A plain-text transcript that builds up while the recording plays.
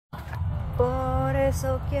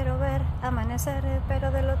eso quiero ver amanecer,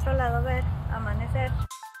 pero del otro lado ver amanecer.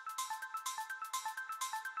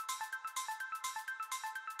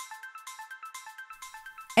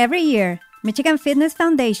 Every year, Michigan Fitness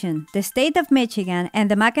Foundation, the State of Michigan, and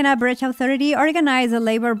the Mackinac Bridge Authority organize the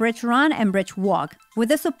Labor Bridge Run and Bridge Walk with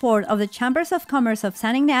the support of the Chambers of Commerce of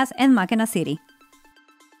San Ignace and Mackinaw City.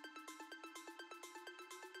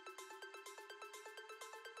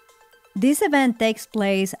 This event takes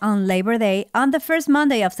place on Labor Day on the first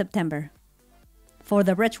Monday of September. For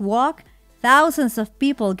the Bridge Walk, thousands of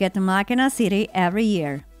people get to Mackinaw City every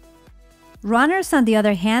year. Runners, on the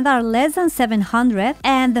other hand, are less than 700,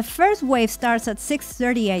 and the first wave starts at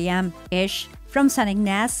 6:30 a.m.-ish from San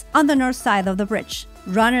Ignace on the north side of the bridge.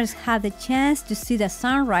 Runners have the chance to see the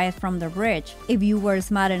sunrise from the bridge if you were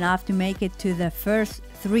smart enough to make it to the first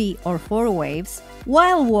 3 or 4 waves,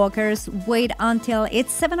 while walkers wait until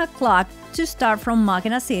it's 7 o'clock to start from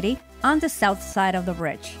Mackinaw City on the south side of the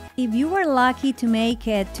bridge. If you were lucky to make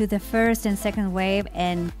it to the first and second wave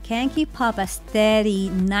and can keep up a steady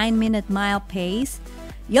 9-minute mile pace,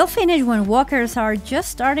 you'll finish when walkers are just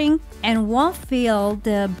starting and won't feel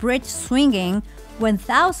the bridge swinging when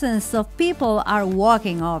thousands of people are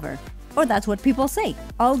walking over. Or that's what people say.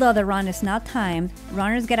 Although the run is not timed,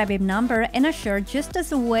 runners get a bib number and a shirt just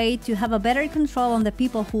as a way to have a better control on the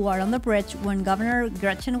people who are on the bridge when Governor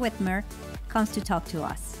Gretchen Whitmer comes to talk to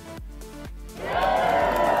us.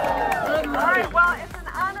 All right, well, it's an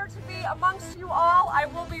honor to be amongst you all. I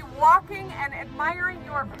will be walking and admiring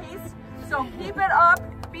your pace, so keep it up,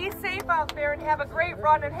 be safe out there, and have a great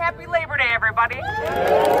run, and happy Labor Day, everybody.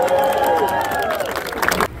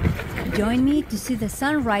 Join me to see the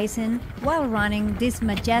sun rising while running this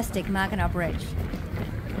majestic Mackinac Bridge.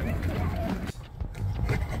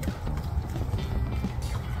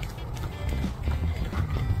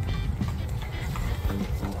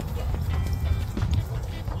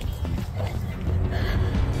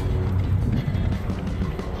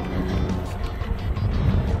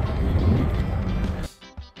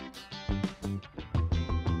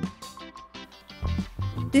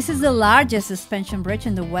 This is the largest suspension bridge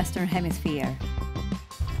in the Western Hemisphere.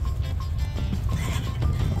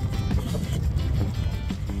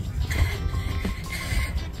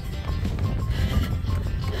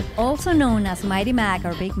 Also known as Mighty Mac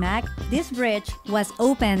or Big Mac, this bridge was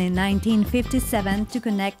opened in 1957 to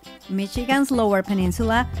connect Michigan's Lower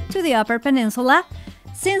Peninsula to the Upper Peninsula,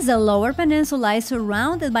 since the Lower Peninsula is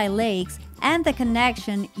surrounded by lakes and the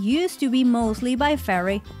connection used to be mostly by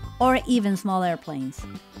ferry or even small airplanes.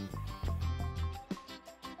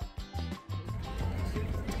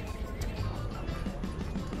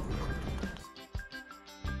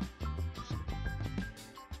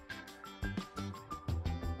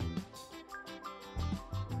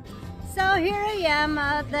 So here I am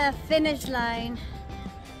at the finish line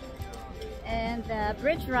and the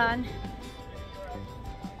bridge run.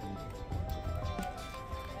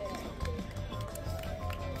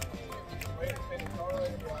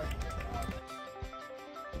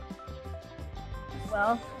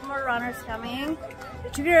 Well, more runners coming. The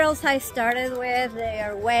 2 girls I started with, they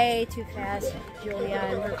are way too fast, Julia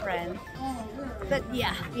and her friend. But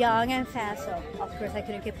yeah, young and fast, so of course I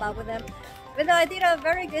couldn't keep up with them. Even though I did a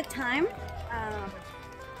very good time.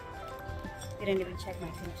 Didn't even check my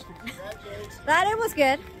finish time. But it was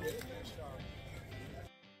good.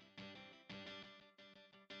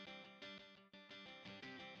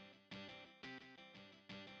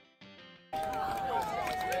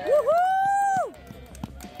 Woohoo!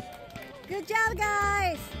 Good job,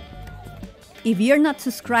 guys! If you're not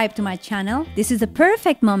subscribed to my channel, this is the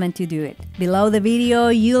perfect moment to do it. Below the video,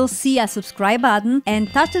 you'll see a subscribe button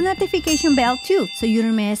and touch the notification bell too, so you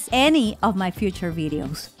don't miss any of my future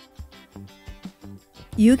videos.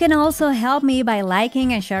 You can also help me by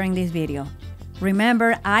liking and sharing this video.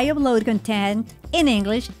 Remember, I upload content in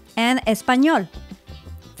English and Español.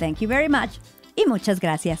 Thank you very much y muchas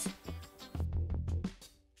gracias.